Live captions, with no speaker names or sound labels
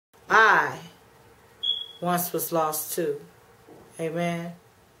I once was lost too. Amen.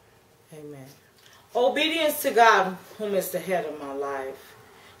 Amen. Obedience to God, whom is the head of my life.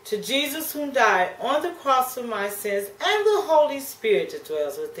 To Jesus, whom died on the cross for my sins, and the Holy Spirit that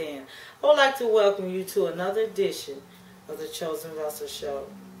dwells within. I would like to welcome you to another edition of the Chosen Vessel Show.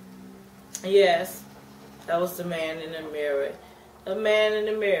 Yes, that was the man in the mirror. The man in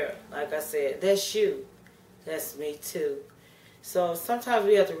the mirror, like I said, that's you. That's me too. So sometimes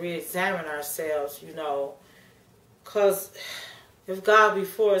we have to re-examine ourselves, because if God be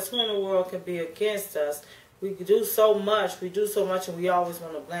for us, who in the world can be against us? We do so much, and we always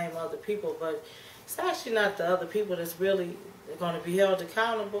want to blame other people, but it's actually not the other people that's really going to be held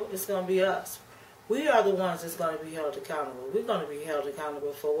accountable. It's going to be us. We are the ones that's going to be held accountable. We're going to be held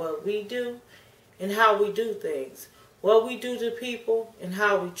accountable for what we do and how we do things. What we do to people and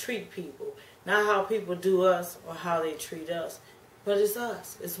how we treat people. Not how people do us or how they treat us. But it's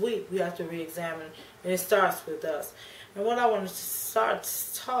us. It's we. We have to re-examine, and it starts with us. And what I wanted to start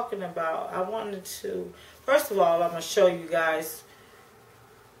talking about, first of all, I'm going to show you guys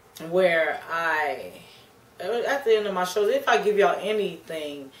where at the end of my shows, if I give y'all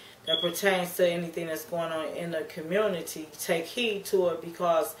anything that pertains to anything that's going on in the community, take heed to it,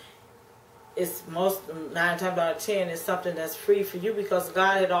 because it's 9 times out of 10 is something that's free for you, because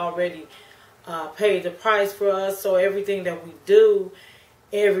God had already paid the price for us. So everything that we do,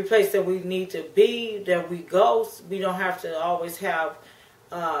 every place that we need to be, that we go, we don't have to always have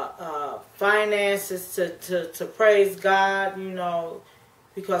finances to praise God,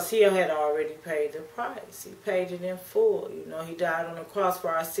 because He had already paid the price. He paid it in full. He died on the cross for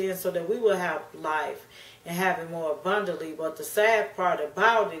our sins so that we will have life and have it more abundantly. But the sad part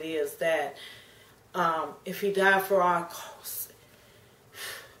about it is that if He died for our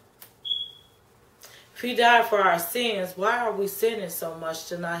sins, why are we sinning so much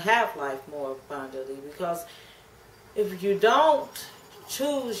to not have life more abundantly? Because if you don't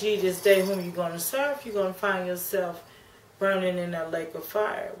choose ye this day whom you're going to serve, you're going to find yourself burning in that lake of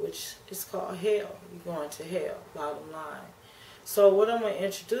fire, which is called hell. You're going to hell, bottom line. So what I'm going to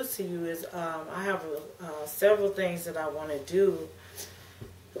introduce to you is I have several things that I want to do.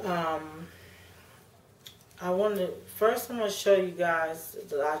 First I'm going to show you guys,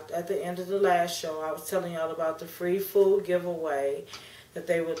 at the end of the last show, I was telling y'all about the free food giveaway that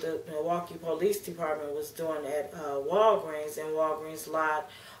the Milwaukee Police Department was doing at Walgreens and Walgreens lot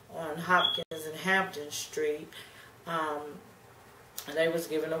on Hopkins and Hampton Street. And they was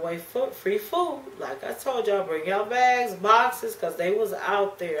giving away free food. Like I told y'all, bring y'all bags, boxes, because they was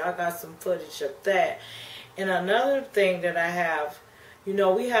out there. I got some footage of that. And another thing that I have,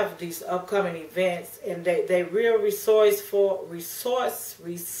 we have these upcoming events, and they real resourceful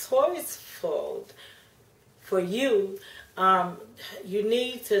for you. You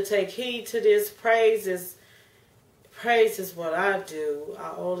need to take heed to this. Praise is what I do.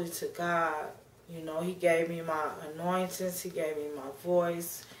 I owe it to God. He gave me my anointings. He gave me my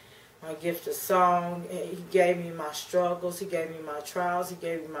voice, my gift of song. He gave me my struggles. He gave me my trials. He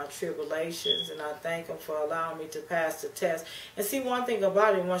gave me my tribulations. And I thank Him for allowing me to pass the test. And see, one thing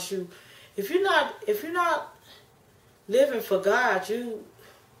about it, if you're not living for God, you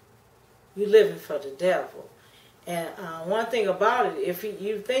living for the devil. And one thing about it, if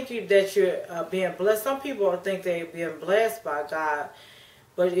you think that you're being blessed, some people think they're being blessed by God.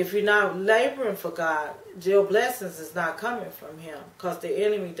 But if you're not laboring for God, your blessings is not coming from Him, because the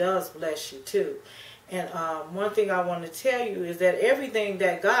enemy does bless you too. And one thing I want to tell you is that everything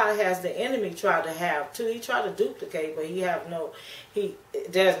that God has, the enemy tried to have too. He tried to duplicate, but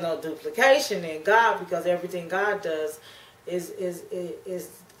there's no duplication in God, because everything God does is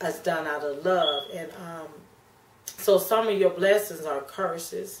done out of love. And so some of your blessings are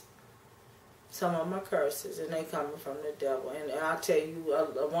curses. Some of them are curses, and they coming from the devil. And I'll tell you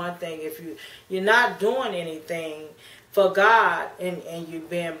one thing: if you're not doing anything for God, and you're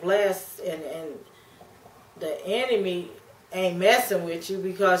being blessed, and the enemy ain't messing with you,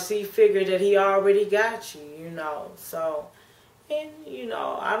 because he figured that he already got you, So, and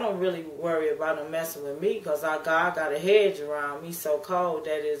I don't really worry about him messing with me, because God got a hedge around me so cold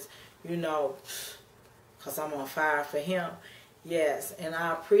that is, because I'm on fire for Him. Yes, and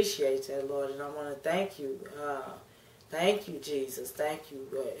I appreciate that, Lord, and I want to thank you. Thank you, Jesus. Thank you.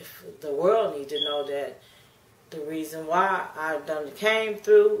 The world needs to know that the reason why I done came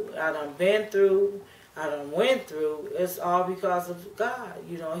through, I done been through, I done went through, it's all because of God.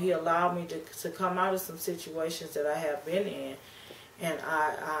 He allowed me to come out of some situations that I have been in, and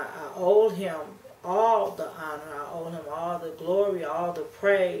I owe Him all the honor. I owe him all the glory, all the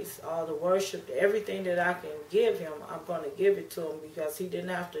praise, all the worship, everything that I can give him. I'm going to give it to him because he didn't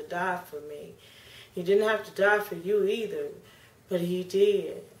have to die for me. He didn't have to die for you either, but he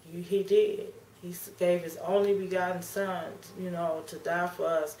did. He did. He gave his only begotten son, to die for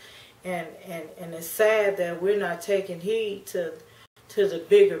us. And it's sad that we're not taking heed to the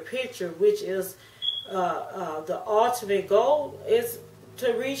bigger picture, which is the ultimate goal is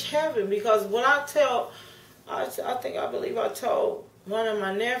to reach heaven. Because when I believe I told one of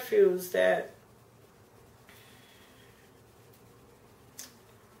my nephews that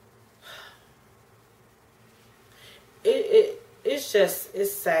it's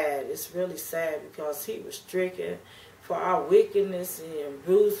sad. It's really sad because he was stricken for our wickedness and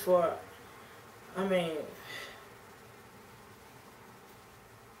bruised for, I'm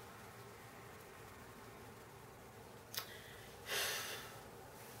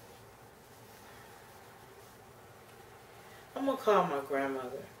going to call my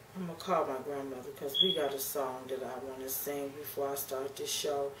grandmother. Because we got a song that I want to sing before I start this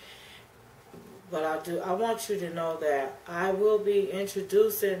show. But I want you to know that I will be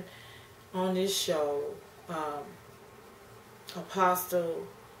introducing on this show Apostle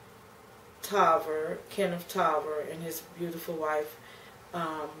Tarver, Kenneth Tarver, and his beautiful wife,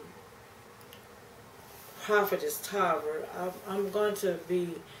 Prophetess Tarver. I'm going to be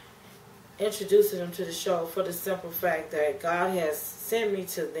introducing them to the show for the simple fact that God has sent me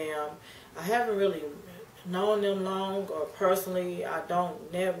to them. I haven't really known them long or personally. I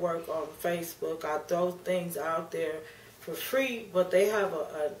don't network on Facebook. I throw things out there for free, but they have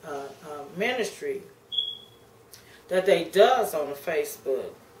a ministry that they does on the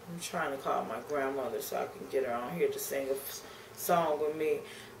Facebook. I'm trying to call my grandmother so I can get her on here to sing a song with me.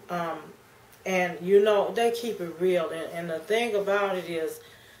 And they keep it real. And the thing about it is,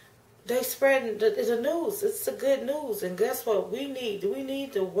 they spreading the news. It's the good news. And guess what we need? We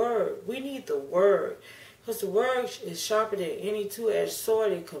need the word. We need the word. Because the word is sharper than any two-edged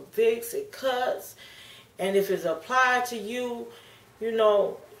sword. It convicts, it cuts. And if it's applied to you,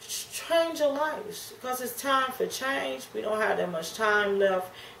 change your life. Because it's time for change. We don't have that much time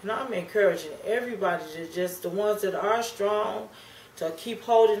left. And I'm encouraging everybody to just, the ones that are strong, to keep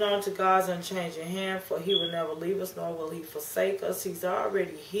holding on to God's unchanging hand, for he will never leave us, nor will he forsake us. He's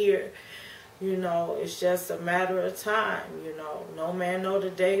already here. It's just a matter of time. No man know the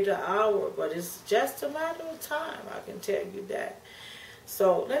day, the hour, but it's just a matter of time. I can tell you that.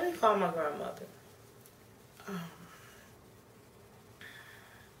 So let me call my grandmother.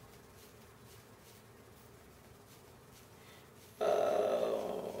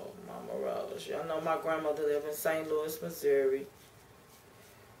 Mama Rose. Y'all know my grandmother lived in St. Louis, Missouri.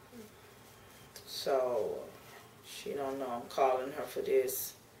 So she don't know I'm calling her for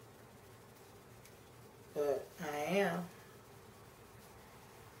this. But I am.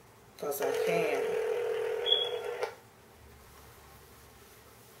 Because I can.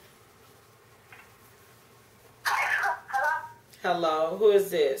 Hello, who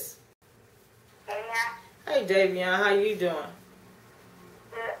is this? Hey, Davion, how you doing?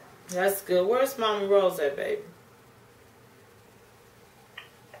 Good. That's good. Where's Mama Rose at, baby?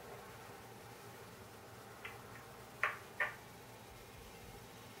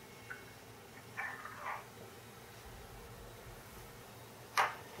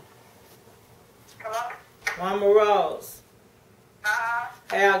 Mama Rose.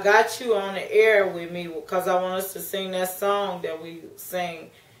 Hey, I got you on the air with me because I want us to sing that song that we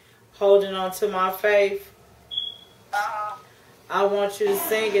sing, Holding On to My Faith. I want you to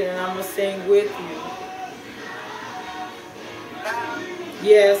sing it and I'm going to sing with you.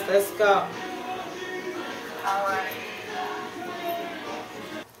 Yes, let's go. All right.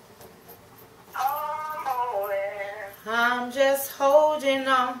 I'm just holding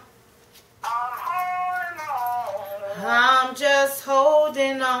on. I'm just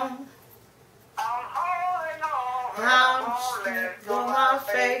holding on. I'm for my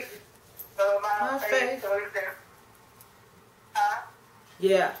faith. My faith.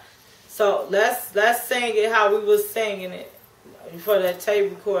 Yeah. So let's sing it how we was singing it for that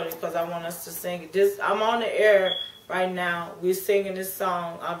tape recording, because I want us to sing it. I'm on the air right now. We're singing this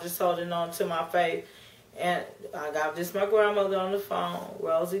song. I'm just holding on to my faith. And I got my grandmother on the phone,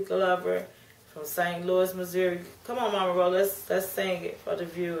 Rosie Glover from St. Louis, Missouri. Come on, Mama Rose, let's sing it for the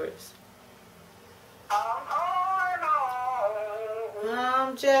viewers.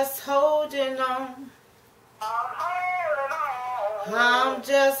 I'm just holding on. I'm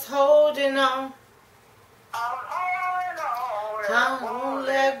just holding on. I won't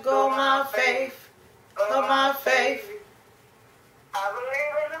let go of my faith, of my faith. I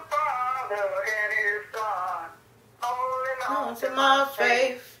believe in the Father and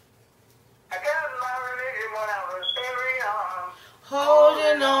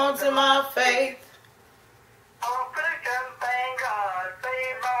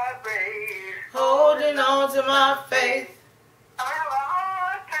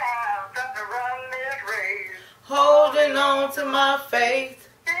faith.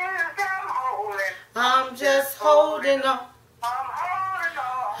 Jesus, I'm holding. I'm just holding on. I'm holding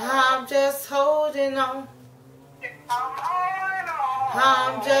on. I'm just holding on. I'm holding on.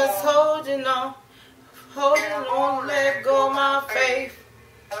 I'm just holding on. Holding on, let go of my faith.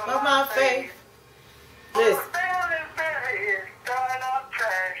 Of my faith. Listen. Throwing up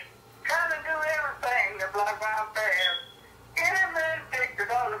trash. Trying to do everything to block my path. Getting addicted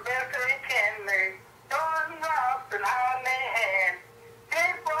on the best they can be. Throwing rocks and hiding their hands.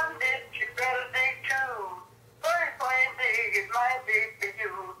 Dig one ditch, you better dig two. First way dig, it might be for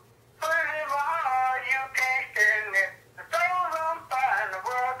you. Put it in my heart, you can't stand it. The soul's on fire, the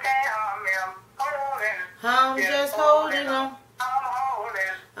world can't harm me. I'm holding. I'm just holding on. I'm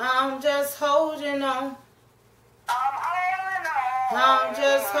holding. I'm just holding on. I'm holding on. I'm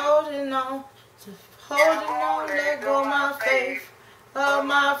just holding on. Holding on, let go of my faith. Of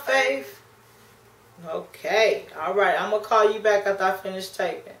my faith. Okay. All right. I'm going to call you back after I finish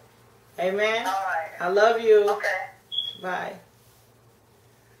taping. Amen. All right. I love you. Okay. Bye.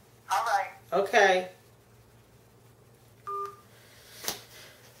 All right. Okay.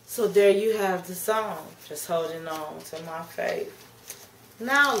 So there you have the song. Just holding on to my faith.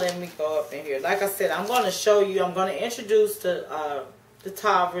 Now let me go up in here. Like I said, I'm going to show you. I'm going to introduce the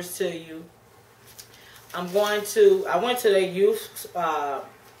Tavers to you. I went to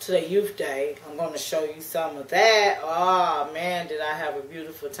the youth day. I'm going to show you some of that. Oh man, did I have a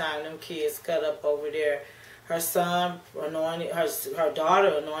beautiful time. Them kids cut up over there. Her son anointed, her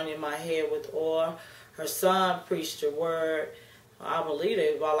daughter anointed my head with oil. Her son preached the word. I believe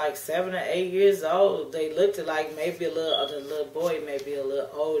they were about like 7 or 8 years old. They looked like maybe the little boy maybe a little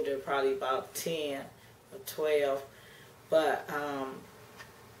older, probably about 10 or 12. But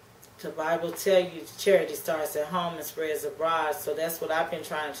the Bible tells you charity starts at home and spreads abroad. So that's what I've been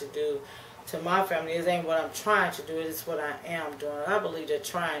trying to do to my family. It ain't what I'm trying to do. It's what I am doing. I believe that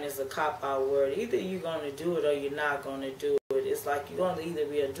trying is a cop-out word. Either you're going to do it or you're not going to do it. It's like you're going to either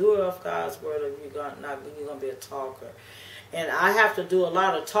be a doer of God's word or you're going to be a talker. And I have to do a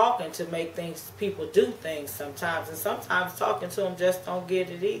lot of talking to make people do things sometimes. And sometimes talking to them just don't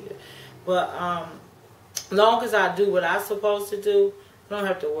get it either. But long as I do what I'm supposed to do, I don't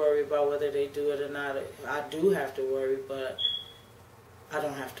have to worry about whether they do it or not. I do have to worry, but I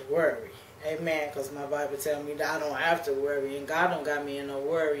don't have to worry. Amen. Because my Bible tells me that I don't have to worry. And God don't got me in a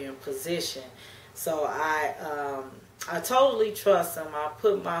worrying position. So I totally trust Him. I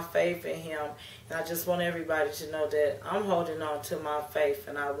put my faith in Him. And I just want everybody to know that I'm holding on to my faith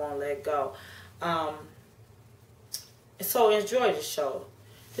and I won't let go. So enjoy the show.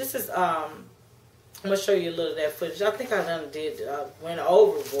 This is, I'm going to show you a little of that footage. I think I went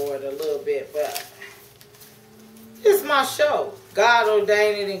overboard a little bit, but it's my show. God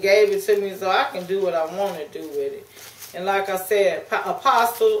ordained it and gave it to me so I can do what I want to do with it. And like I said,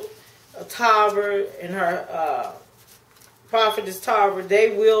 Apostle Tarver and her Prophetess Tarver,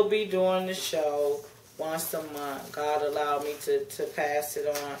 they will be doing the show once a month. God allowed me to pass it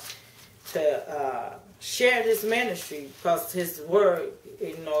on, to share this ministry, because His word,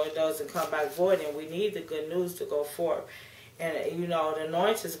 it doesn't come back void, and we need the good news to go forth. And, the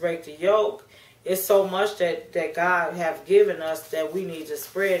anointings break the yoke. It's so much that God have given us that we need to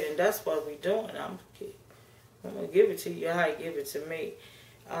spread, and that's what we're doing. I'm going to give it to you how He give it to me.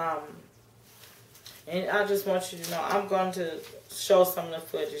 And I just want you to know, I'm going to show some of the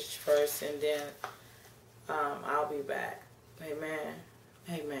footage first, and then I'll be back. Amen.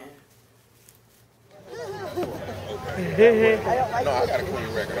 Amen. No, I got a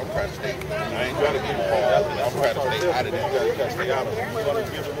clean record. I'm trying to stay. I ain't trying to get involved. I'm trying to stay out of there. Stay out of there.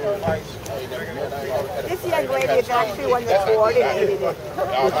 This young lady is actually one that coordinated it.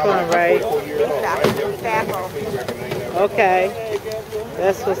 Which one, right? Lisa Saffold. Okay.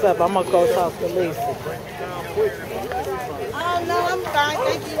 That's what's up. I'm going to go talk to Lisa. Oh, no, I'm fine.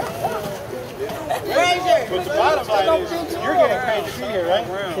 Thank you. Fraser. But the bottom line is, you're getting paid to be here, right?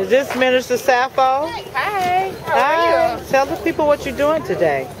 Is this Minister Sappho? Hi, how are you? Tell the people what you're doing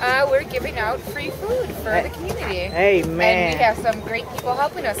today. We're giving out free food for the community. Amen. And we have some great people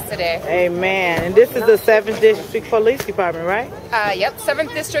helping us today. Amen. And this is the 7th District Police Department, right? Yep,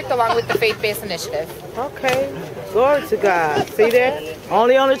 7th District along with the Faith-Based Initiative. Okay. Glory to God. See there?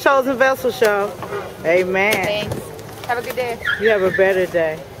 Only on the Chosen Vessel Show. Amen. Thanks. Have a good day. You have a better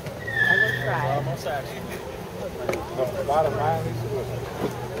day. Almost at you. The bottom line is,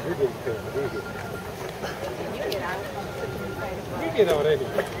 you're getting paid. You get on it.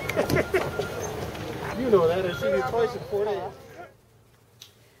 You know that. I've seen you twice in 4 days.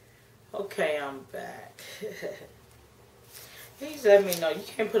 Okay, I'm back. He's let me know you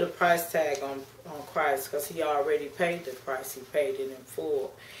can't put a price tag on Christ because he already paid the price. He paid it in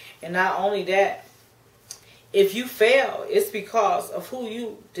full. And not only that, if you fail, it's because of who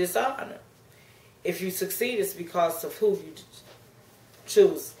you dishonor. If you succeed, it's because of who you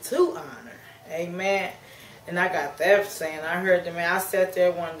choose to honor. Amen. And I got that saying. I heard the man. I sat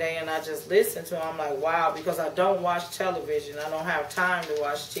there one day and I just listened to him. I'm like, wow, because I don't watch television. I don't have time to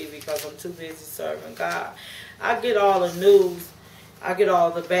watch TV because I'm too busy serving God. I get all the news. I get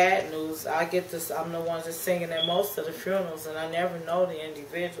all the bad news. I get this. I'm the ones that's singing at most of the funerals, and I never know the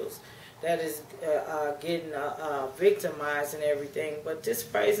individuals that is getting victimized and everything. But this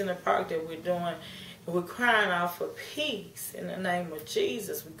praise in the park that we're doing, we're crying out for peace in the name of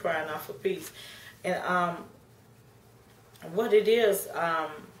Jesus. We're crying out for peace, and what it is,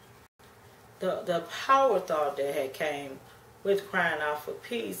 the power thought that had came with crying out for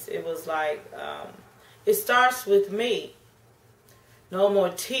peace. It was like. It starts with me. No more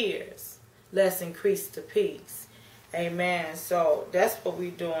tears. Let's increase the peace. Amen. So that's what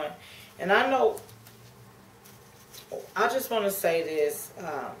we're doing. And I know, I just want to say this.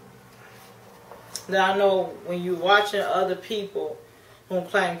 That I know when you're watching other people who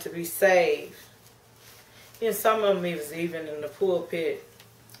claim to be saved, and some of them is even in the pulpit,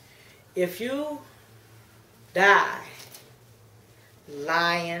 if you die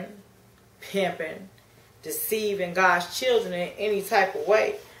lying, pimping, deceiving God's children in any type of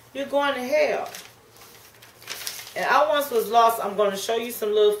way, you're going to hell. And I once was lost. I'm going to show you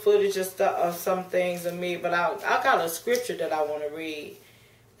some little footage of some things of me, but I got a scripture that I want to read.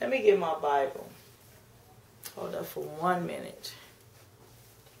 Let me get my Bible. Hold up for 1 minute.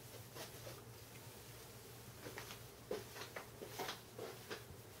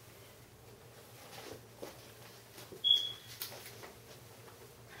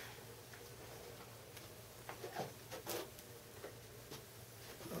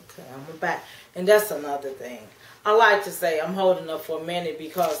 I'm back. And that's another thing. I like to say I'm holding up for a minute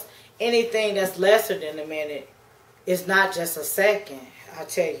because anything that's lesser than a minute is not just a second. I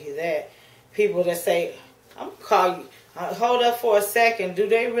tell you that. People that say, I'm going to call you, hold up for a second. Do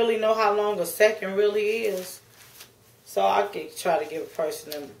they really know how long a second really is? So I could try to give a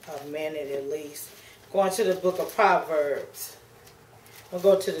person a minute at least. Going to the book of Proverbs. We'll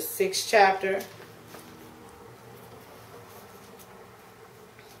go to the 6th chapter.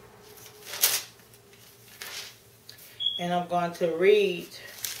 And I'm going to read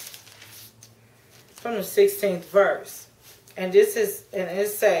from the 16th verse. And this is, and it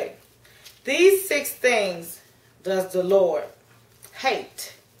say, these 6 things does the Lord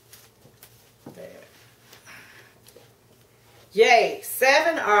hate. Yea,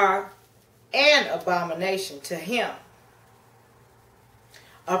 7 are an abomination to him.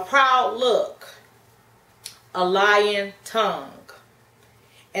 A proud look, a lying tongue,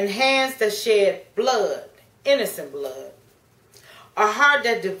 and hands that shed blood, innocent blood. A heart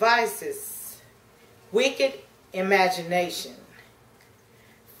that devises wicked imagination.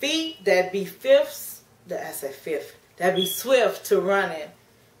 Feet that be that be swift to running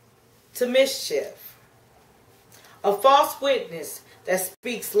to mischief. A false witness that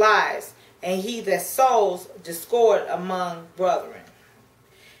speaks lies, and he that sows discord among brethren.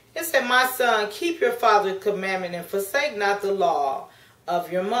 It said, my son, keep your father's commandment and forsake not the law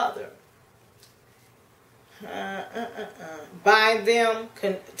of your mother. Bind them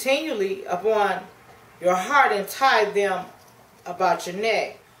continually upon your heart and tie them about your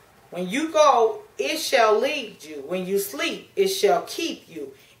neck. When you go, it shall lead you. When you sleep, it shall keep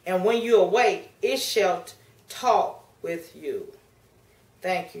you. And when you awake, it shall talk with you.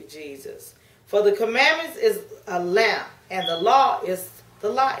 Thank you, Jesus. For the commandments is a lamp, and the law is the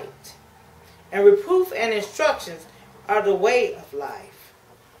light. And reproof and instructions are the way of life.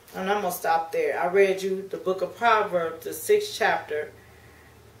 And I'm going to stop there. I read you the book of Proverbs, the 6th chapter,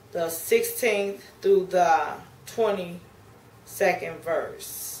 the 16th through the 22nd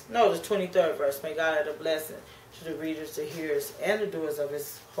verse. No, the 23rd verse. May God add a blessing to the readers, the hearers, and the doers of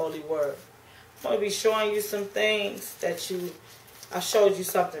his holy word. I'm going to be showing you some things that I showed you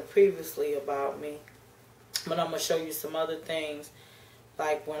something previously about me. But I'm going to show you some other things.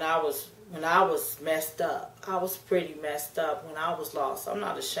 Like when I was messed up. I was pretty messed up when I was lost. I'm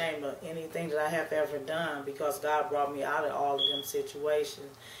not ashamed of anything that I have ever done because God brought me out of all of them situations.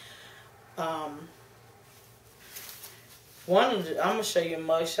 I'm going to show you a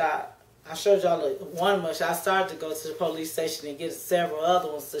mugshot. I showed y'all one mugshot. I started to go to the police station and get several other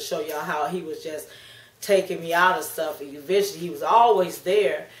ones to show y'all how he was just taking me out of stuff. And eventually he was always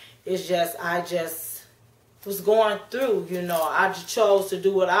there. It's just, I just was going through, you know. I just chose to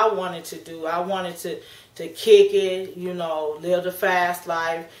do what I wanted to do. I wanted to to kick it, you know, live the fast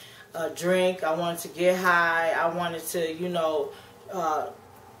life, drink. I wanted to get high. I wanted to, you know,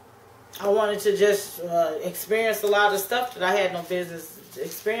 I wanted to just experience a lot of stuff that I had no business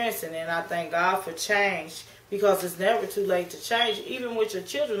experiencing. And I thank God for change, because it's never too late to change. Even with your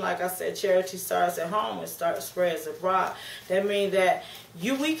children, like I said, charity starts at home and spreads abroad. That means that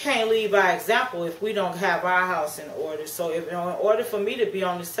we can't lead by example if we don't have our house in order. So if, in order for me to be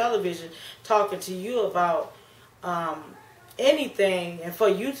on this television talking to you about anything, and for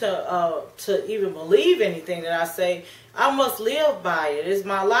you to even believe anything that I say, I must live by it. It's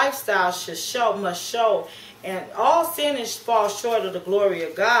my lifestyle must show. And all sin falls short of the glory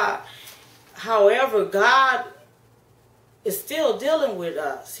of God. However, God is still dealing with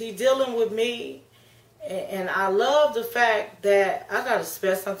us. He's dealing with me. And I love the fact that I got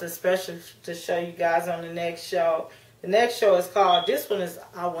something special to show you guys on the next show. The next show is called, this one is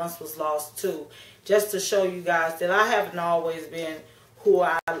I Once Was Lost Too. Just to show you guys that I haven't always been who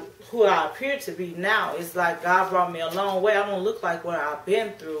I appear to be now. It's like God brought me a long way. I don't look like what I've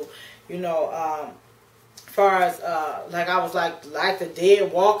been through, you know. As far as like I was like the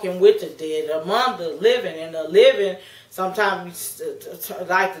dead, walking with the dead, among the living, and the living. Sometimes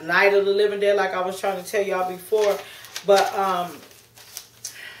like the night of the living dead, like I was trying to tell y'all before. But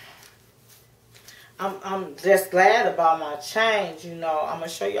I'm just glad about my change, you know. I'm gonna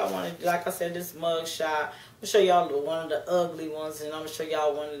show y'all one of, like I said, this mug shot. I'm gonna show y'all one of the ugly ones, and I'm gonna show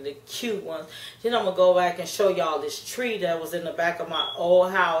y'all one of the cute ones. Then I'm gonna go back and show y'all this tree that was in the back of my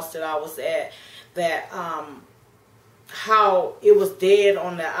old house that I was at. That how it was dead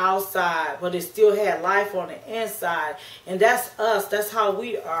on the outside, but it still had life on the inside. And that's us. That's how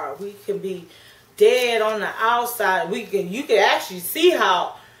we are. We can be dead on the outside. You can actually see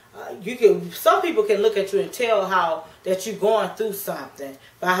how some people can look at you and tell how that you're going through something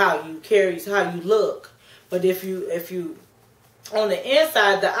by how you carry, how you look. But if you on the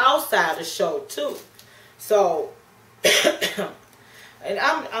inside, the outside is show too. So and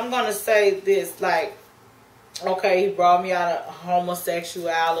I'm gonna say this, like, okay, he brought me out of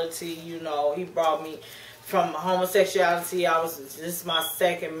homosexuality, you know. He brought me from homosexuality. This is my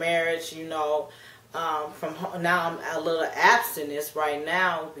second marriage, you know. Now I'm a little abstinence right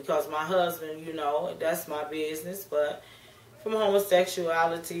now because my husband, you know, that's my business. But from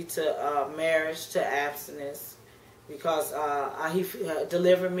homosexuality to marriage to abstinence, because he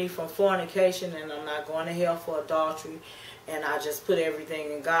delivered me from fornication, and I'm not going to hell for adultery. And I just put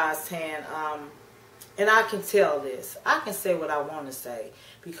everything in God's hand. And I can tell this. I can say what I want to say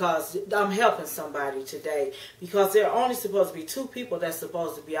because I'm helping somebody today. Because there are only supposed to be two people that's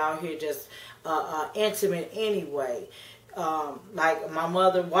supposed to be out here just intimate anyway. Like my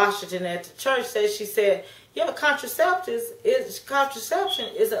mother, Washington, at the church she said, yeah, contraception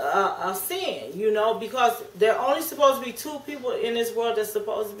is a sin, you know, because there are only supposed to be two people in this world that's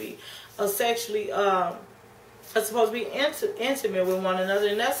supposed to be sexually are supposed to be intimate with one another,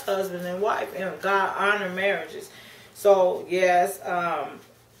 and that's husband and wife, and God honor marriages. So yes,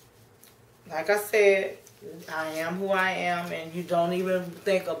 like I said, I am who I am, and you don't even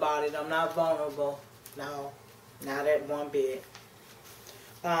think about it. I'm not vulnerable. No, not at one bit.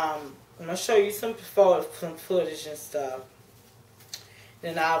 I'm gonna show you some footage and stuff.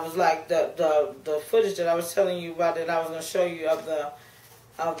 Then I was like the footage that I was telling you about, that I was gonna show you of the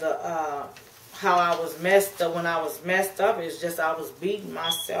how I was messed up. When I was messed up, it's just I was beating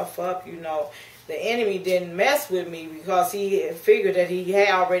myself up, you know. The enemy didn't mess with me because he figured that he had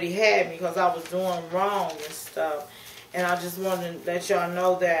already had me because I was doing wrong and stuff. And I just wanted to let y'all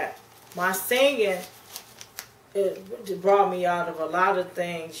know that my singing, it brought me out of a lot of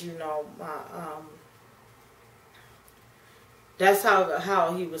things, you know. That's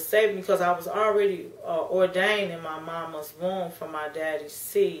how he was saving me, because I was already ordained in my mama's womb from my daddy's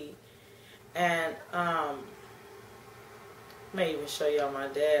seed. And I may even show y'all my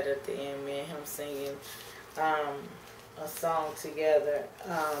dad at the end, me and him singing a song together.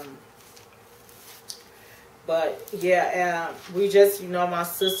 But yeah, we just, you know, my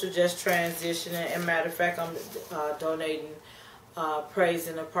sister just transitioning. And matter of fact, I'm donating Praise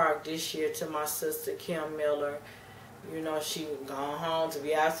in the Park this year to my sister Kim Miller. You know, she gone home to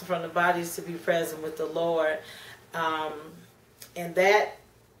be absent from the bodies, to be present with the Lord. And that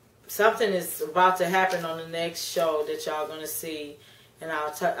something is about to happen on the next show that y'all gonna see, and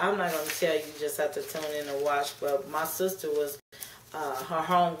I'm not gonna tell you. Just have to tune in and watch. But my sister was her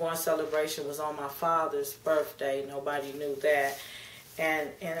homegoing celebration was on my father's birthday. Nobody knew that, and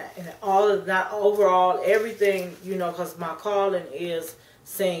all of that overall, everything, you know, because my calling is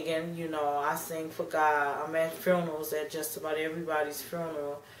singing. You know, I sing for God. I'm at funerals, at just about everybody's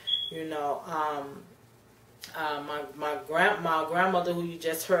funeral. You know, my grandmother, who you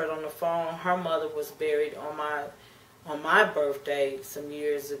just heard on the phone, her mother was buried on my birthday some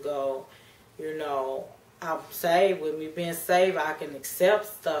years ago. You know, I'm saved. With me being saved, I can accept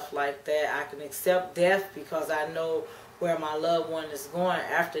stuff like that. I can accept death because I know where my loved one is going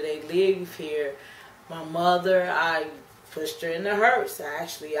after they leave here. My mother, I pushed her in the hearse.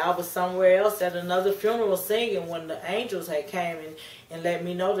 Actually, I was somewhere else at another funeral singing when the angels had came and let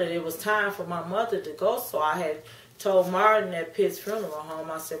me know that it was time for my mother to go. So I had told Martin at Pitt's funeral home,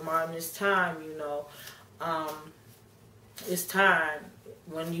 I said, Martin, it's time, you know. It's time.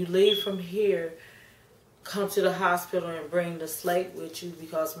 When you leave from here, come to the hospital and bring the slate with you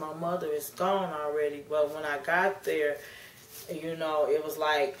because my mother is gone already. But when I got there, you know, it was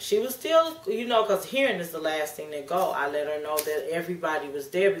like she was still, you know, because hearing is the last thing to go. I let her know that everybody was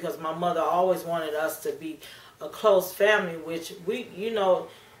there because my mother always wanted us to be a close family, which we, you know,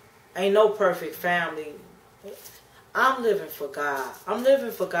 ain't no perfect family. I'm living for God. I'm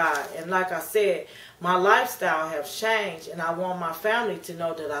living for God. And like I said, my lifestyle has changed, and I want my family to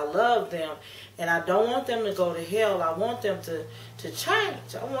know that I love them, and I don't want them to go to hell. I want them to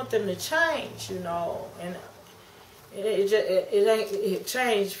change. I want them to change, you know, and it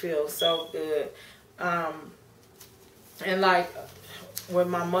change feels so good. And like with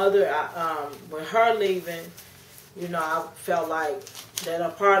my mother, with her leaving, you know, I felt like that a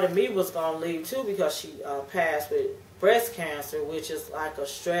part of me was going to leave too because she passed with breast cancer, which is like a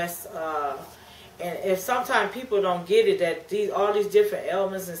stress. And if sometimes people don't get it, that all these different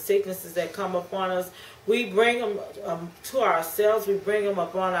ailments and sicknesses that come upon us, we bring them to ourselves. We bring them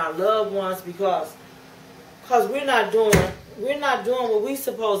upon our loved ones because we're not doing what we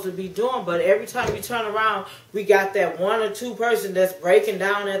supposed to be doing. But every time you turn around, we got that one or two person that's breaking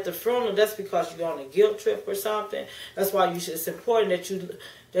down at the funeral. That's because you're on a guilt trip or something. That's why it's important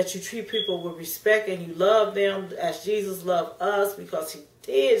that you treat people with respect and you love them as Jesus loved us, because He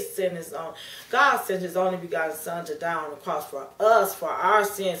did send His own. God sent His only begotten Son to die on the cross for us, for our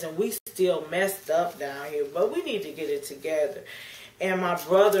sins, and we still messed up down here. But we need to get it together. And my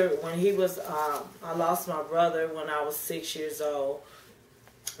brother, when he was, I lost my brother when I was 6 years old.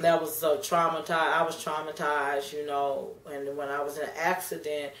 That was so traumatized. I was traumatized, you know. And when I was in an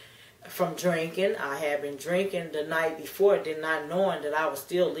accident from drinking, I had been drinking the night before, did not knowing that I was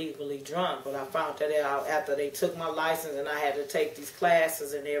still legally drunk. But I found that out after they took my license and I had to take these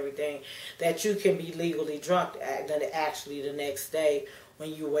classes and everything, that you can be legally drunk actually the next day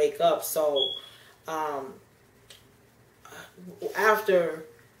when you wake up. So, after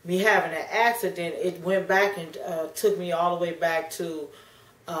me having an accident, it went back and took me all the way back to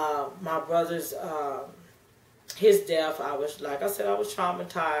my brother's his death. I was, like I said, I was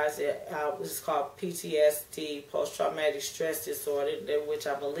traumatized. It's called PTSD, post-traumatic stress disorder, which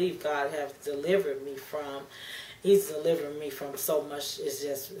I believe God has delivered me from. He's delivered me from so much. It's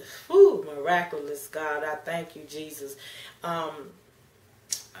just miraculous. God, I thank you, Jesus.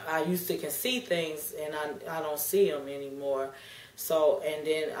 I used to can see things, and I don't see them anymore. So, and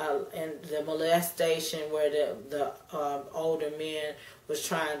then and the molestation where the older men was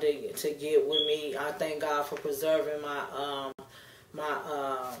trying to get with me. I thank God for preserving my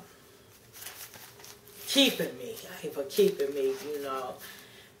keeping me, you know,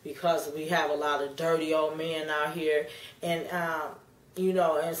 because we have a lot of dirty old men out here, and you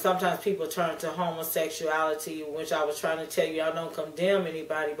know, and sometimes people turn to homosexuality, which I was trying to tell you, I don't condemn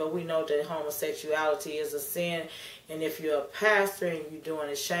anybody, but we know that homosexuality is a sin. And if you're a pastor and you're doing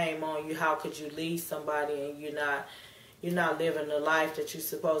it, shame on you. How could you lead somebody and you're not living the life that you're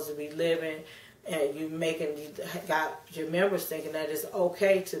supposed to be living, and you got your members thinking that it's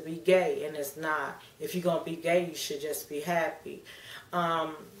okay to be gay, and it's not. If you're gonna be gay, you should just be happy.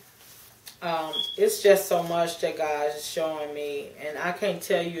 It's just so much that God is showing me, and I can't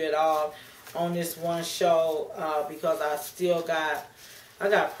tell you it all on this one show because I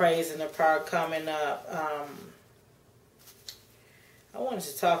got praise and the prayer coming up. I wanted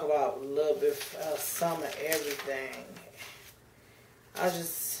to talk about a little bit some of everything. I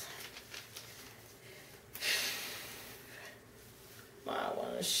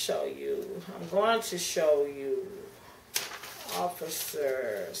want to show you. I'm going to show you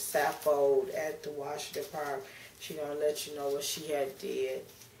Officer Saffold at the Washington Park. She's going to let you know what she had did.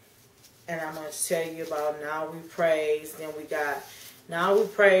 And I'm going to tell you about Now We Praise. Then we got Now We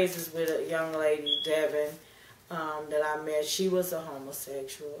Praise is with a young lady, Devin, that I met. She was a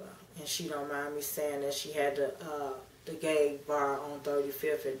homosexual, and she don't mind me saying that. She had the gay bar on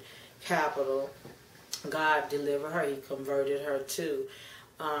 35th and Capitol. God delivered her. He converted her too.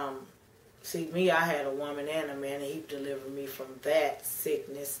 See, me, I had a woman and a man, and He delivered me from that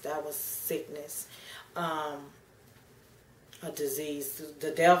sickness. That was sickness. a disease.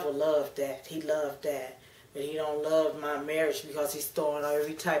 The devil loved that. He loved that. But he don't love my marriage because he's throwing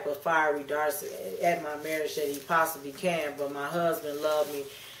every type of fiery darts at my marriage that he possibly can. But my husband loved me,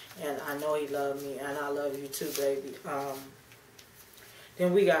 and I know he loved me, and I love you too, baby.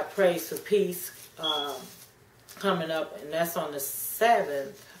 Then we got Praise for Peace coming up, and that's on the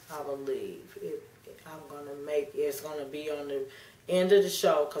 7th, I believe. It's going to be on the end of the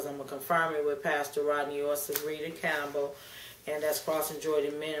show because I'm going to confirm it with Pastor Rodney or Sabrina Campbell. And that's Crossing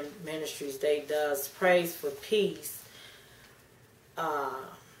Jordan Ministries. They does Praise for Peace. I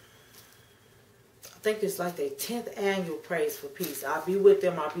think it's like their 10th annual Praise for Peace. I'll be with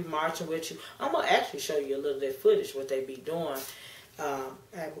them. I'll be marching with you. I'm going to actually show you a little bit of footage what they be doing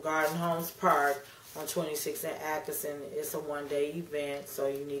at Garden Homes Park on 26th and Atkinson. It's a one-day event, so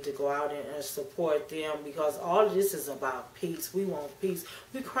you need to go out and support them because all of this is about peace. We want peace.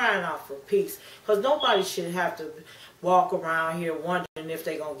 We're crying out for peace because nobody should have to walk around here wondering if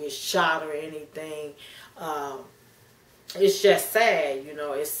they're going to get shot or anything. It's just sad, you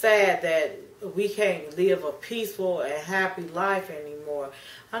know. It's sad that we can't live a peaceful and happy life anymore.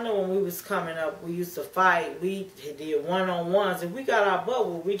 I know when we was coming up, we used to fight. We did one-on-ones. If we got our butt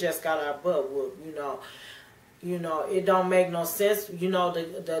whooped, we just got our butt whooped, you know. You know, it don't make no sense. You know,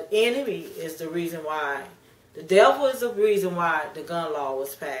 the enemy is the reason why. The devil is the reason why the gun law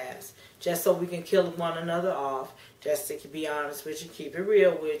was passed. Just so we can kill one another off. Just to be honest with you, keep it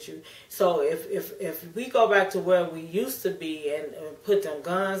real with you. So if we go back to where we used to be and put them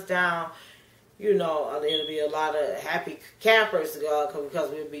guns down, you know, it'll be a lot of happy campers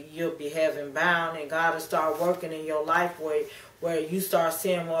because you'll be heaven bound, and God will start working in your life where you start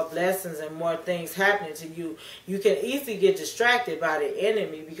seeing more blessings and more things happening to you. You can easily get distracted by the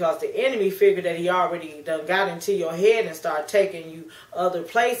enemy because the enemy figured that he already done got into your head and start taking you other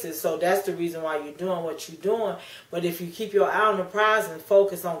places. So that's the reason why you're doing what you're doing. But if you keep your eye on the prize and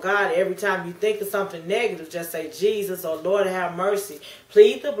focus on God, every time you think of something negative, just say Jesus or Lord have mercy.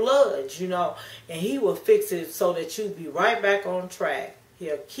 Plead the blood, you know, and he will fix it so that you'll be right back on track.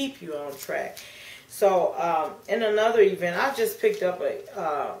 He'll keep you on track. So, in another event, I just picked up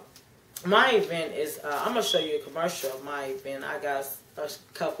my event is, I'm going to show you a commercial of my event. I got a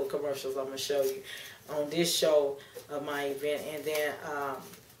couple commercials I'm going to show you on this show of my event. And then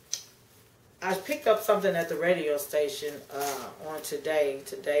I picked up something at the radio station on today.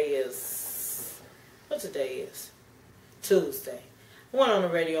 Today is, what today is? Tuesday. I went on the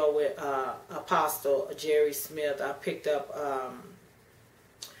radio with Apostle Jerry Smith. I picked up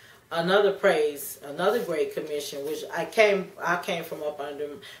another great commission, which I came from up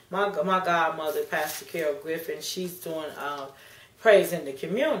under my godmother, Pastor Carol Griffin. She's doing praise in the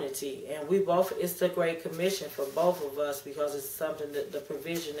community, and it's the great commission for both of us because it's something that the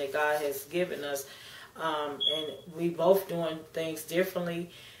provision that God has given us, and we both doing things differently,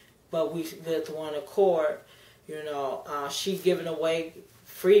 but we with one accord. You know, she giving away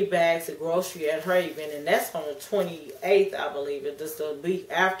free bags of grocery at her event, and that's on the 28th, I believe. It's the week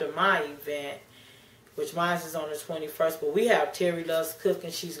after my event, which mine is on the 21st. But we have Terry Loves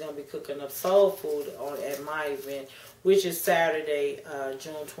Cooking. She's going to be cooking up soul food at my event, which is Saturday,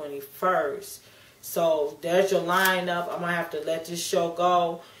 June 21st. So there's your lineup. I'm going to have to let this show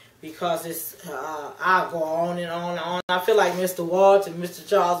go because it's I'll go on and on and on. I feel like Mr. Walton, Mr.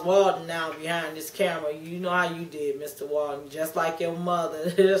 Charles Walton now behind this camera. You know how you did, Mr. Walton. Just like your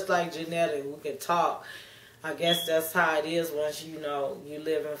mother, just like Janetta, we can talk. I guess that's how it is once you know you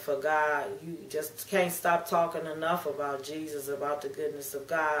living for God. You just can't stop talking enough about Jesus, about the goodness of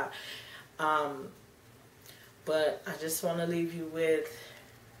God. But I just want to leave you with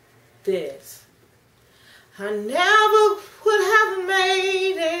this. I never would have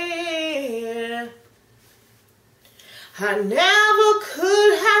made it. I never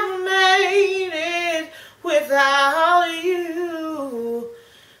could have made it without you.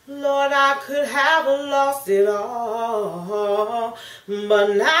 Lord, I could have lost it all.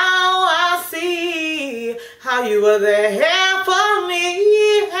 But now I see how you were there for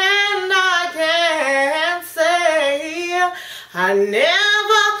me. And I can say I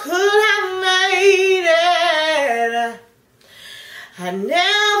never could have made it. I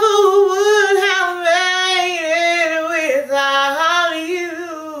never would have made it without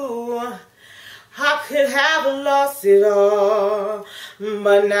you. I could have lost it all,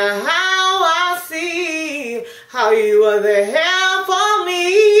 but now I see how you were there for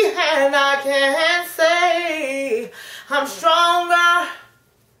me, and I can say I'm stronger,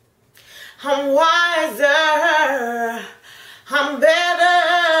 I'm wiser, I'm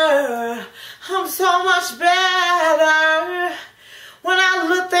better, I'm so much better. When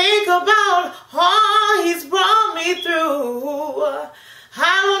I think about all he's brought me through.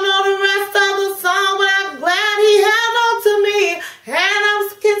 I don't know the rest of the song, but I'm glad he held on to me. And I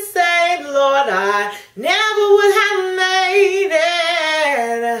can say, Lord, I never would have made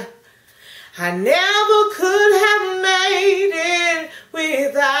it. I never could have made it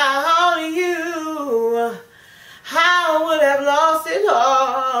without you. I would have lost it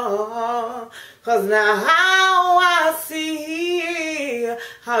all. 'Cause now how I see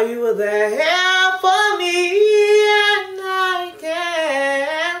how you were there for me, and I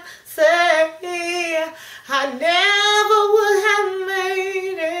can say I never would have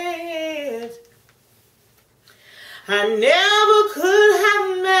made it. I never could have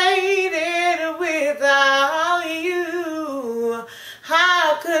made it without you.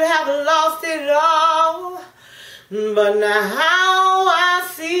 I could have lost it all. But now how I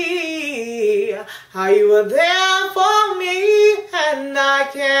see how you were there for me, and I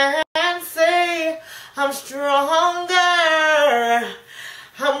can say I'm stronger,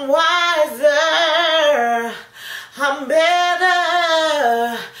 I'm wiser, I'm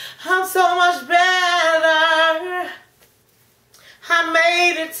better, I'm so much better. I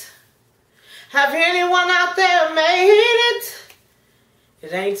made it. Have anyone out there made it?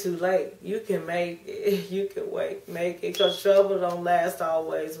 It ain't too late. You can make it. You can make it. Because trouble don't last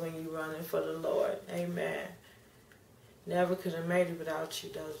always when you're running for the Lord. Amen. Never could have made it without you,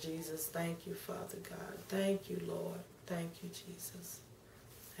 though, Jesus. Thank you, Father God. Thank you, Lord. Thank you, Jesus.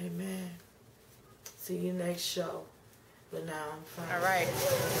 Amen. See you next show. But now I'm fine. All right.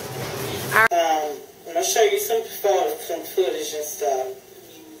 I'm going to show you some footage and stuff.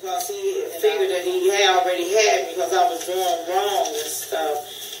 Because he figured that he already had me because I was doing wrong and stuff.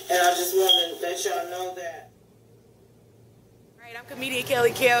 And I just wanted to let y'all know that. All right, I'm comedian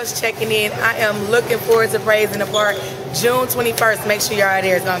Kelly Kells checking in. I am looking forward to Praise in the Park June 21st. Make sure y'all are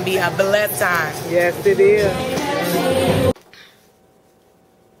there. It's going to be a blessed time. Yes, it is.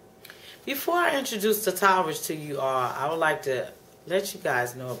 Before I introduce the towers to you all, I would like to let you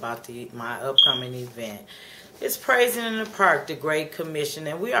guys know about my upcoming event. It's Praising in the Park, the Great Commission,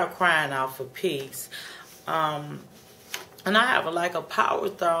 and we are crying out for peace. And I have a power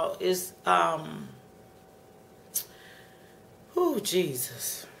thought. It's,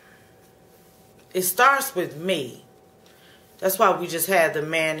 Jesus. It starts with me. That's why we just had the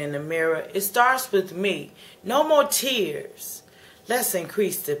man in the mirror. It starts with me. No more tears. Let's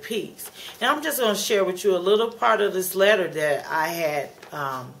increase the peace. And I'm just going to share with you a little part of this letter that I had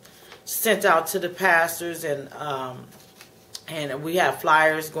sent out to the pastors, and we have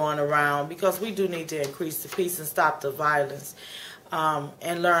flyers going around because we do need to increase the peace and stop the violence,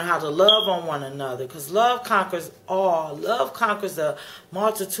 and learn how to love on one another, because love conquers all. Love conquers a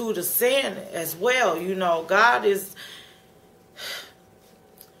multitude of sin as well. You know, God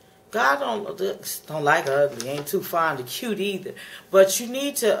don't like ugly, ain't too fond of cute either, but you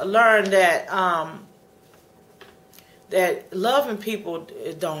need to learn that that loving people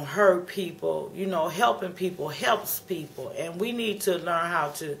don't hurt people. You know, helping people helps people. And we need to learn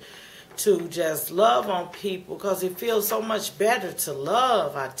how to just love on people, because it feels so much better to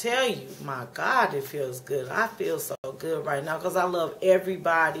love. I tell you, my God, it feels good. I feel so good right now because I love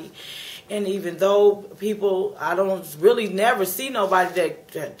everybody. And even though people, I don't really never see nobody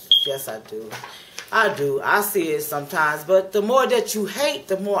that yes, I do. I do. I see it sometimes. But the more that you hate,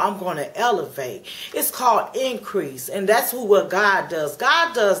 the more I'm going to elevate. It's called increase. And that's what God does.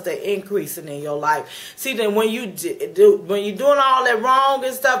 God does the increasing in your life. See, then when you're doing all that wrong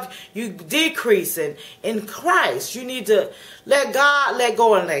and stuff, you decreasing in Christ. You need to let God, let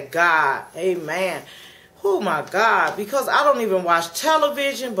go and let God. Amen. Oh my God, because I don't even watch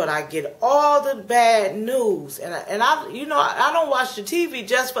television, but I get all the bad news. And I don't watch the TV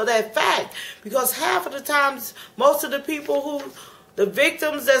just for that fact, because half of the times, most of the people the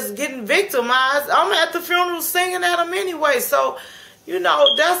victims that's getting victimized, I'm at the funeral singing at them anyway. So, you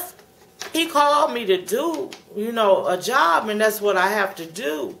know, he called me to do, a job, and that's what I have to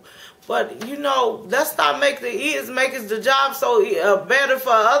do. But, let's not make the job so better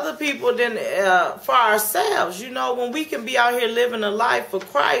for other people than for ourselves. When we can be out here living a life for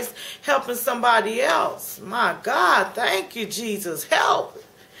Christ, helping somebody else. My God, thank you, Jesus. Help.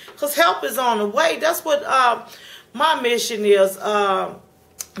 Because help is on the way. That's what my mission is, the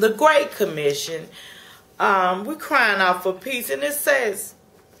Great Commission. We're crying out for peace. And it says,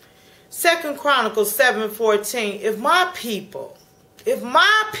 2 Chronicles 7:14, if my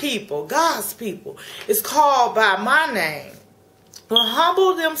people, God's people, is called by my name, will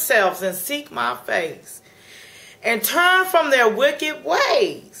humble themselves and seek my face, and turn from their wicked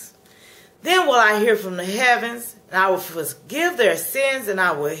ways, Then will I hear from the heavens, and I will forgive their sins, and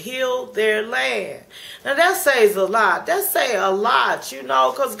I will heal their land. Now that says a lot. That say a lot, you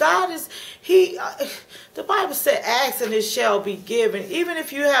know, because God is, the Bible said, ask and it shall be given. Even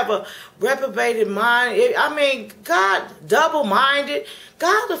if you have a reprobated mind, God, double-minded,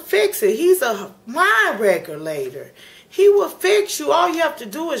 God will fix it. He's a mind regulator. He will fix you. All you have to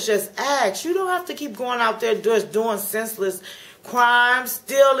do is just ask. You don't have to keep going out there just doing senseless crimes,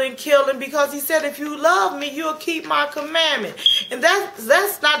 stealing, killing, because he said, if you love me, you'll keep my commandment. And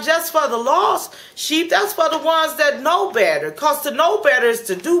that's not just for the lost sheep. That's for the ones that know better, because to know better is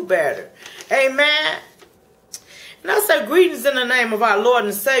to do better. Amen. And I say, greetings in the name of our Lord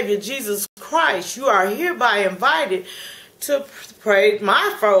and Savior, Jesus Christ. You are hereby invited to pray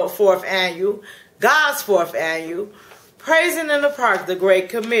my fourth annual, God's fourth annual, Praising in the Park, the Great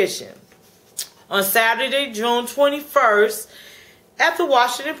Commission. On Saturday, June 21st, at the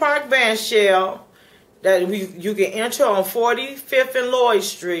Washington Park Band Shell, that you can enter on 45th and Lloyd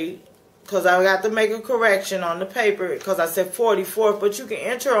Street, because I got to make a correction on the paper, because I said 44th, but you can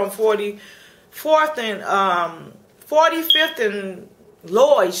enter on 45th and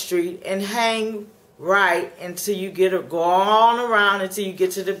Lloyd Street and hang right until you go on around until you get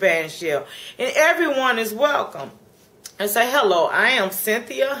to the band shell. And everyone is welcome. And say, hello, I am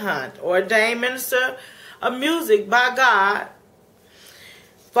Cynthia Hunt, ordained minister of music by God,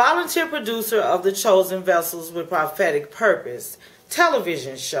 volunteer producer of the Chosen Vessels with Prophetic Purpose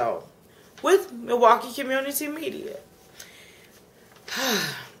television show with Milwaukee Community Media.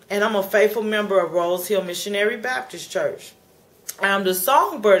 And I'm a faithful member of Rose Hill Missionary Baptist Church. I'm the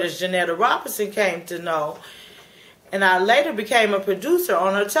songbird, as Janetta Robinson came to know. And I later became a producer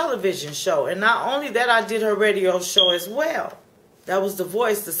on her television show. And not only that, I did her radio show as well. That was the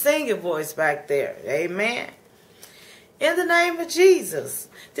voice, the singing voice back there. Amen. In the name of Jesus.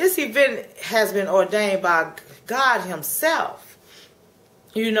 This event has been ordained by God himself.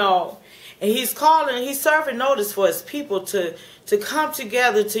 You know, and he's serving notice for his people to come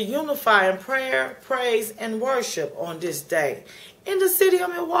together to unify in prayer, praise, and worship on this day. In the city of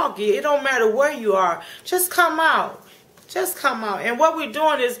Milwaukee, it don't matter where you are. Just come out. Just come out. And what we're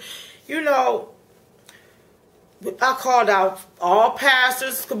doing is, you know, I called out all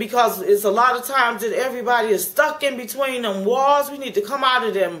pastors because it's a lot of times that everybody is stuck in between them walls. We need to come out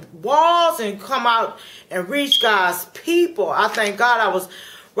of them walls and come out and reach God's people. I thank God. I was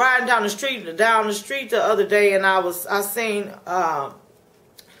riding down the street the other day, and I seen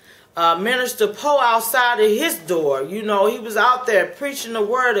Minister Poe outside of his door. You know, he was out there preaching the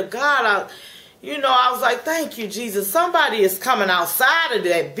word of God. I was like, thank you, Jesus. Somebody is coming outside of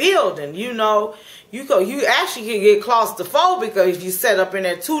that building. You know, you actually can get claustrophobic if you set up in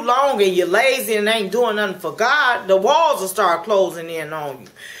there too long and you're lazy and ain't doing nothing for God. The walls will start closing in on you.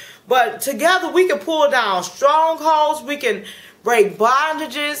 But together we can pull down strongholds. We can break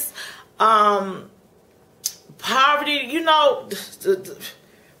bondages, poverty. You know,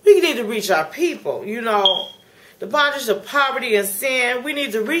 we need to reach our people, you know. The bondage of poverty and sin. We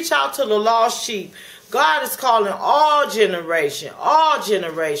need to reach out to the lost sheep. God is calling all generation,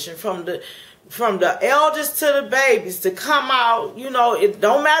 from the elders to the babies to come out. You know, it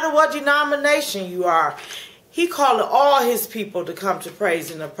don't matter what denomination you are. He calling all his people to come to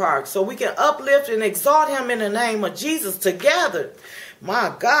praise in the park so we can uplift and exalt him in the name of Jesus together.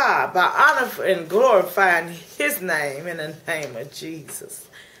 My God, by honor and glorifying his name in the name of Jesus.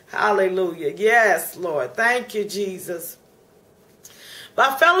 Hallelujah. Yes, Lord. Thank you, Jesus.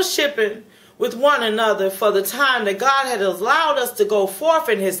 By fellowshipping with one another for the time that God had allowed us to go forth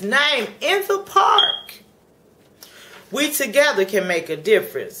in his name in the park, we together can make a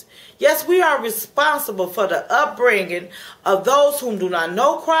difference. Yes, we are responsible for the upbringing of those whom do not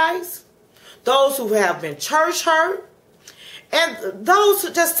know Christ, those who have been church hurt, and those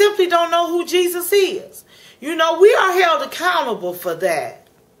who just simply don't know who Jesus is. You know, we are held accountable for that.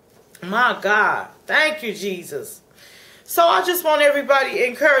 My God. Thank you, Jesus. So I just want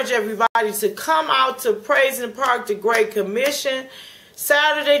encourage everybody to come out to Praise in the Park, the Great Commission,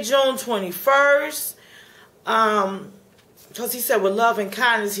 Saturday, June 21st. Because he said with love and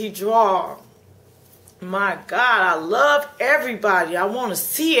kindness he draw. My God, I love everybody. I want to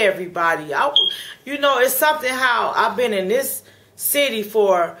see everybody. You know, it's something how I've been in this city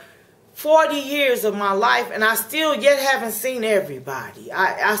for 40 years of my life, and I still yet haven't seen everybody.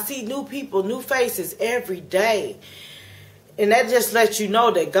 I see new people, new faces every day. And that just lets you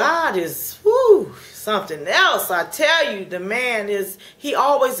know that God is something else. I tell you, the man he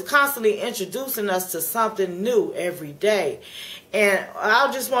always constantly introducing us to something new every day. And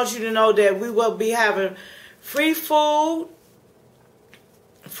I just want you to know that we will be having free food,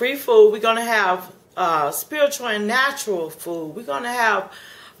 free food. We're going to have spiritual and natural food. We're going to have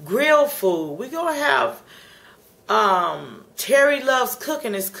grilled food. We're going to have Terry Loves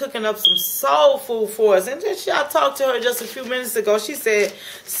Cooking is cooking up some soul food for us. And just I talked to her just a few minutes ago. She said,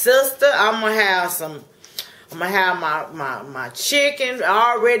 "Sister, I'm gonna have my chicken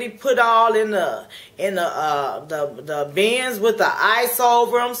already put all in the bins with the ice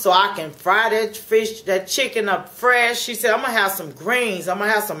over them, so I can fry that chicken up fresh." She said, "I'm gonna have some greens. I'm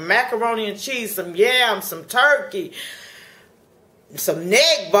gonna have some macaroni and cheese, some yams, some turkey, some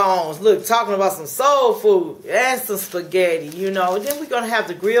neck bones." Look, talking about some soul food and some spaghetti, you know. And then we're gonna have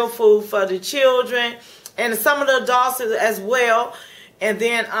the grilled food for the children and some of the adults as well. And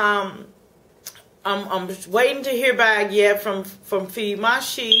then I'm waiting to hear back yet from Feed My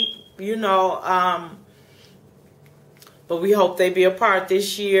Sheep, you know. But we hope they be a part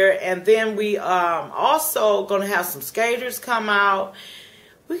this year. And then we also gonna have some skaters come out.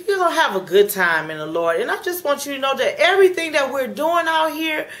 We're going to have a good time in the Lord. And I just want you to know that everything that we're doing out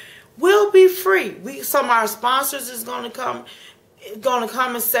here will be free. Some of our sponsors is going to come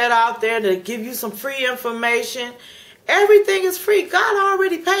and set out there to give you some free information. Everything is free. God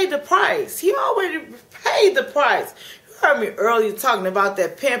already paid the price. He already paid the price. You heard me earlier talking about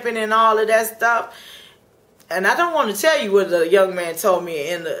that pimping and all of that stuff. And I don't want to tell you what the young man told me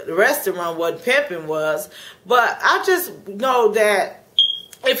in the restaurant what pimping was. But I just know that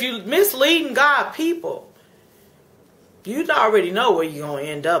if you misleading God people, you already know where you're going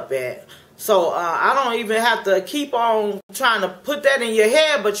to end up at. So I don't even have to keep on trying to put that in your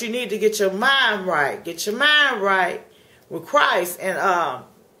head, but you need to get your mind right. Get your mind right with Christ. And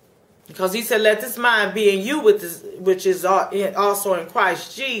because he said, "Let this mind be in you, which is also in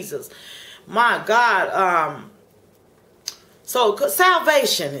Christ Jesus." My God. So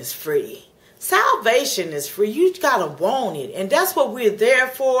salvation is free. Salvation is free. You gotta want it. And that's what we're there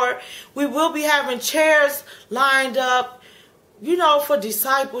for. We will be having chairs lined up, you know, for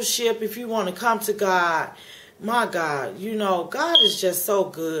discipleship if you want to come to God. My God, you know, God is just so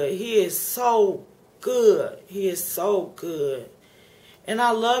good. He is so good. He is so good. And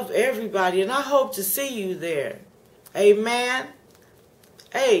I love everybody. And I hope to see you there. Amen.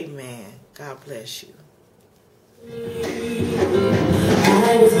 Amen. God bless you.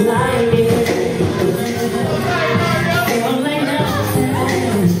 I was blinded,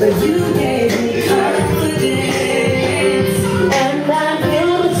 but you gave me confidence, and I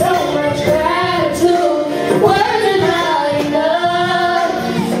feel so much gratitude. Wasn't high enough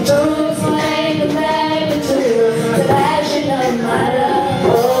to explain the magnitude, the passion of my love. Oh,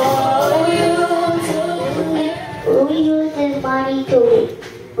 we use this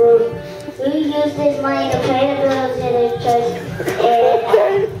money to pay the bills in the church.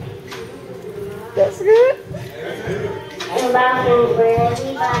 That's good. And buy food for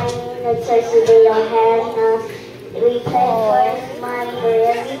everybody in the church that they don't have enough. We pay for money for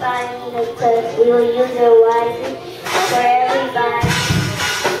everybody in the church. We will use it wisely for everybody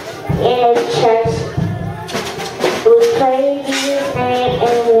in the church. We pray in Jesus' name,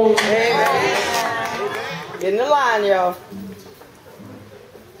 amen. Amen. Get in the line, y'all.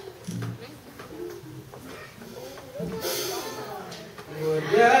 What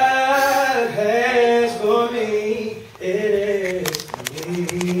God has for me, it is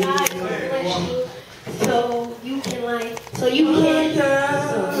me. God bless you, so you can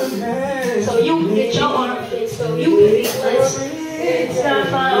get your arm fit, so you can be blessed. It's not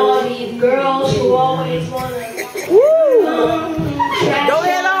find all these girls who always want to. Go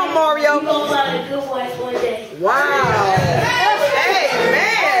ahead on, Mario. You're gonna find a good wife one day. Wow.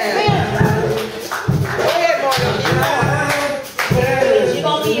 You're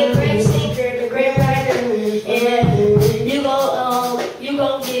gonna be a great singer and a great writer, and you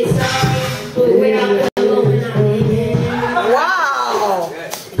gonna get started without the Illuminati. Wow.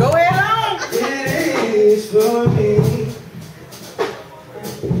 Go ahead on. It is for me.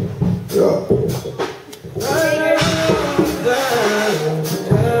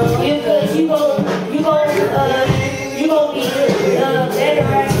 You gonna be better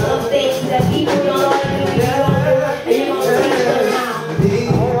at some things that people don't like to do, and you're gonna teach them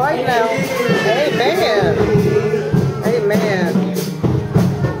how. All right now. Amen. Amen.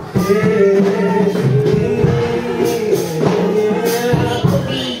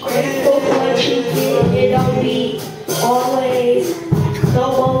 Be grateful for what you get. It don't be always so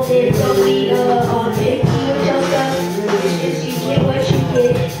bolded. Don't be picky with your stuff. It's just you get what you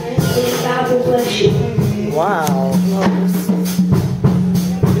get, and God will bless you. Wow.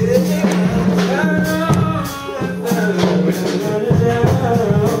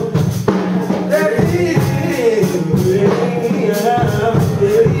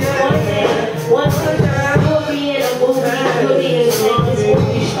 Yeah.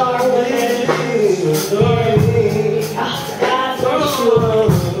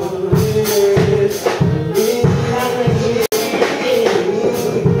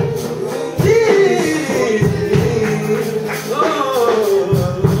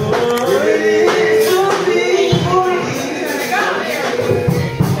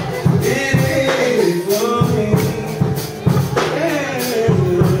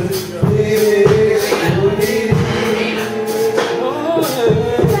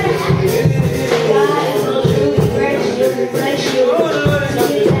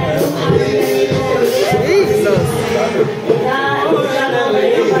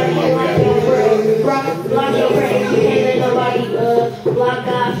 block your prayers. You can't let nobody block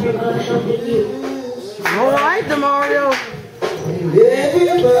God from helping you. All right, Demario.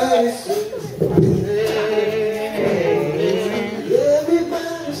 Everybody sing.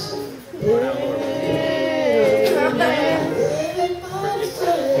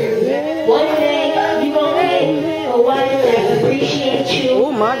 One day you gon' make a wife that appreciate you.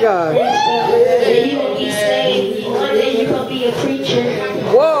 Oh my God. And you gon' be saved. One day you gon' be a preacher.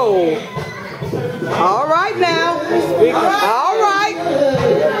 Whoa. All right now. All right.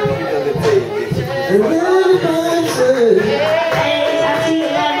 Everybody sing. Hey, I see a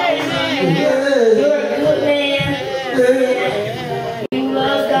lot of things. You're a good man. You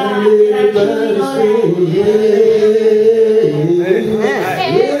love God. And I truly know that.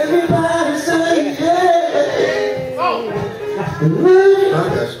 Everybody sing. I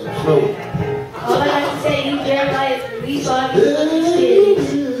got some snow. All I have to say, you Jeremiah, we saw you in these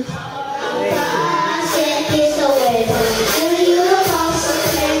kids.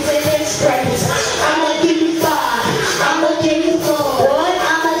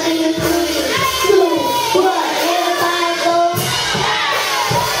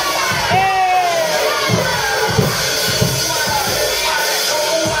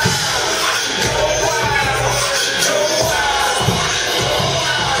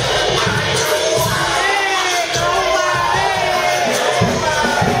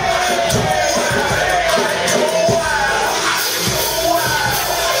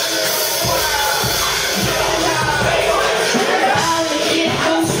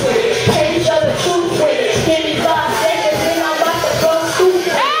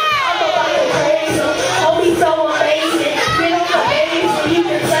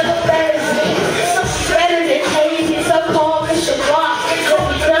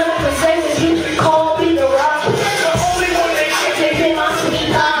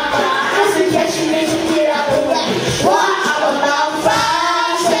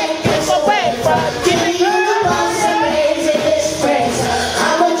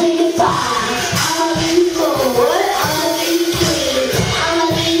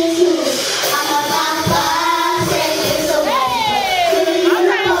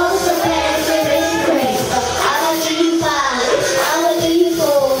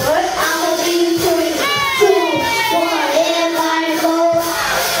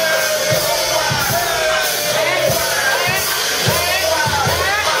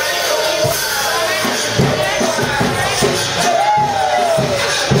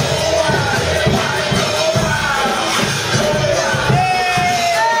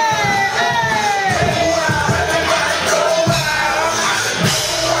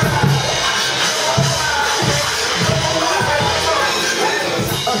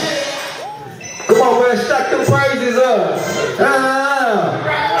 Come on, man, stack them praises up.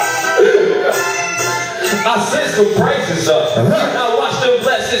 I sent some praises up. Now watch them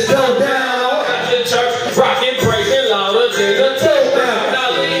blessings go down. Got the church rocking, praising louder than the touchdown.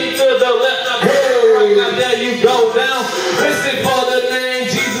 Now lean to the left, now to the right. Now there you go down. Listen for the name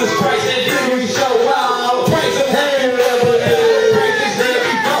Jesus Christ, and then we show out. Praise Him, hey, never end. Praise His name,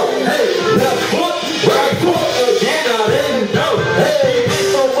 we go. Hey, left foot, right foot, again, I didn't know. Hey, He did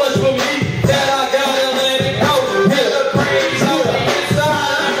so much for me that I gotta let it go. Hear the praise on the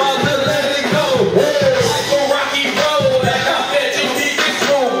inside, I'm about to let it go. Hey, like a rocky road, like I fed you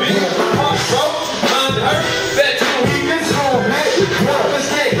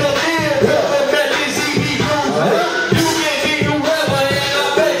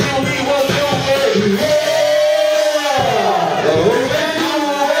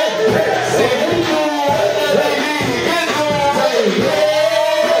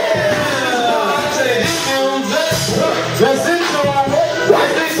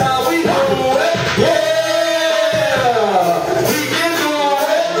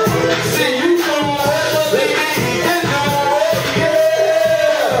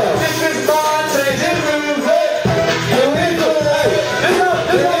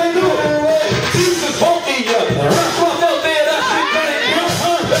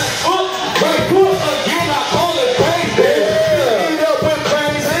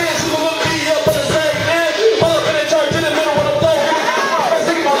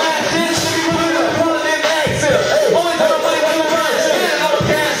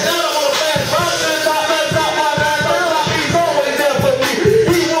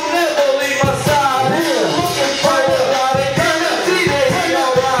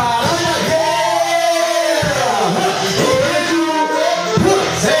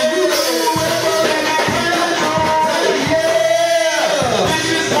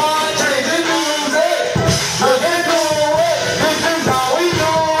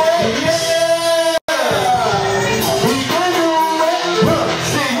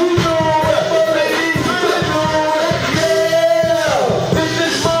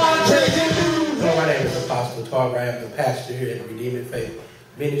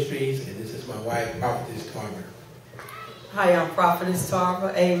Ministries, and this is my wife, Prophetess Tarver. Hi, I'm Prophetess Tarver,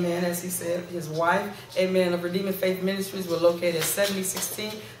 amen, as he said, his wife, amen, of Redeeming Faith Ministries. We're located at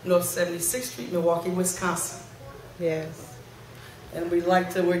 7016 North 76th Street, Milwaukee, Wisconsin. Yes. And we're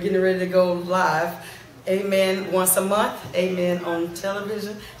getting ready to go live, amen, once a month, amen, on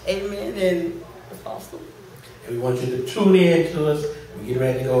television, amen, and Apostle. And we want you to tune in to us. We're getting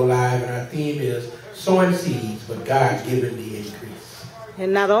ready to go live, and our theme is sowing seeds, but God giving the increase.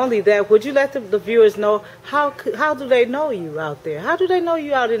 And not only that, would you let the viewers know how do they know you out there? How do they know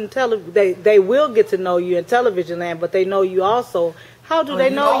you out in television? They will get to know you in television land, but they know you also. How do they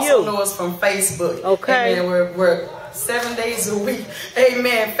know you? Also know us from Facebook. Okay. Amen. We're 7 days a week.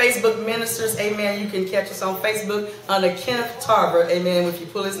 Amen. Facebook ministers. Amen. You can catch us on Facebook under Kenneth Tarver. Amen. If you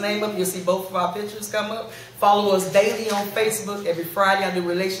pull his name up, you'll see both of our pictures come up. Follow us daily on Facebook. Every Friday I do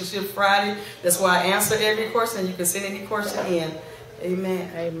Relationship Friday. That's why I answer every question. You can send any question in. Amen.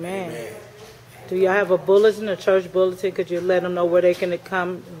 Amen. Amen. Do y'all have a bulletin, a church bulletin? Could you let them know where they can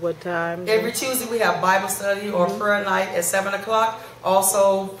come, what time? Every Tuesday we have Bible study or prayer night at 7 o'clock.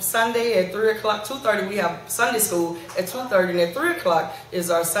 Also Sunday at 3 o'clock, 2:30 we have Sunday school at 2:30, and at 3 o'clock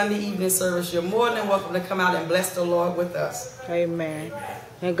is our Sunday evening service. You're more than welcome to come out and bless the Lord with us. Amen.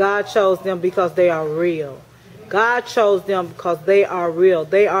 And God chose them because they are real. God chose them because they are real.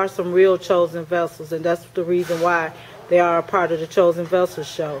 They are some real chosen vessels, and that's the reason why they are a part of the Chosen Vessels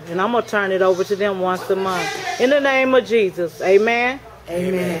show. And I'm going to turn it over to them once a month. In the name of Jesus. Amen.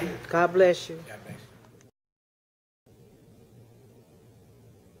 Amen. God bless you.